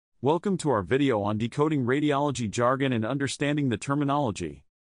Welcome to our video on decoding radiology jargon and understanding the terminology.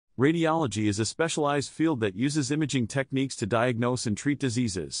 Radiology is a specialized field that uses imaging techniques to diagnose and treat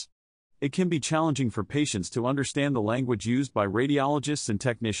diseases. It can be challenging for patients to understand the language used by radiologists and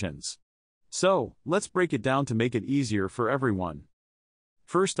technicians. So, let's break it down to make it easier for everyone.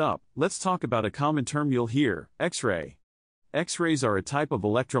 First up, let's talk about a common term you'll hear: X-ray. X-rays are a type of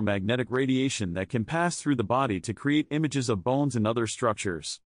electromagnetic radiation that can pass through the body to create images of bones and other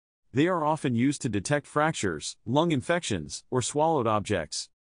structures. They are often used to detect fractures, lung infections, or swallowed objects.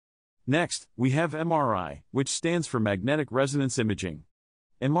 Next, we have MRI, which stands for magnetic resonance imaging.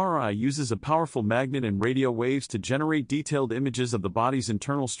 MRI uses a powerful magnet and radio waves to generate detailed images of the body's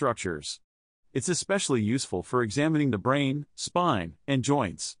internal structures. It's especially useful for examining the brain, spine, and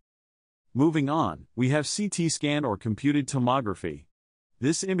joints. Moving on, we have CT scan or computed tomography.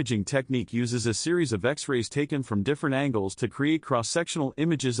 This imaging technique uses a series of X-rays taken from different angles to create cross-sectional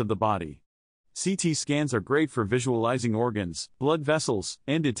images of the body. CT scans are great for visualizing organs, blood vessels,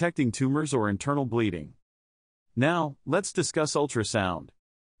 and detecting tumors or internal bleeding. Now, let's discuss ultrasound.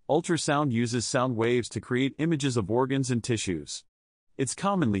 Ultrasound uses sound waves to create images of organs and tissues. It's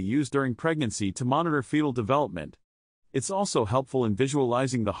commonly used during pregnancy to monitor fetal development. It's also helpful in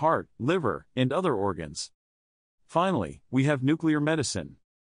visualizing the heart, liver, and other organs. Finally, we have nuclear medicine.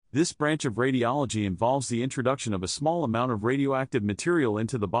 This branch of radiology involves the introduction of a small amount of radioactive material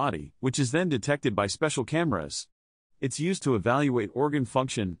into the body, which is then detected by special cameras. It's used to evaluate organ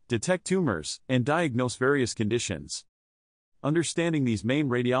function, detect tumors, and diagnose various conditions. Understanding these main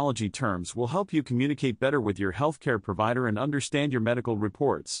radiology terms will help you communicate better with your healthcare provider and understand your medical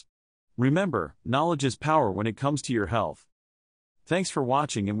reports. Remember, knowledge is power when it comes to your health. Thanks for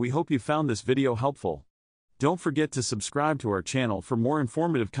watching, and we hope you found this video helpful. Don't forget to subscribe to our channel for more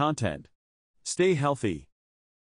informative content. Stay healthy.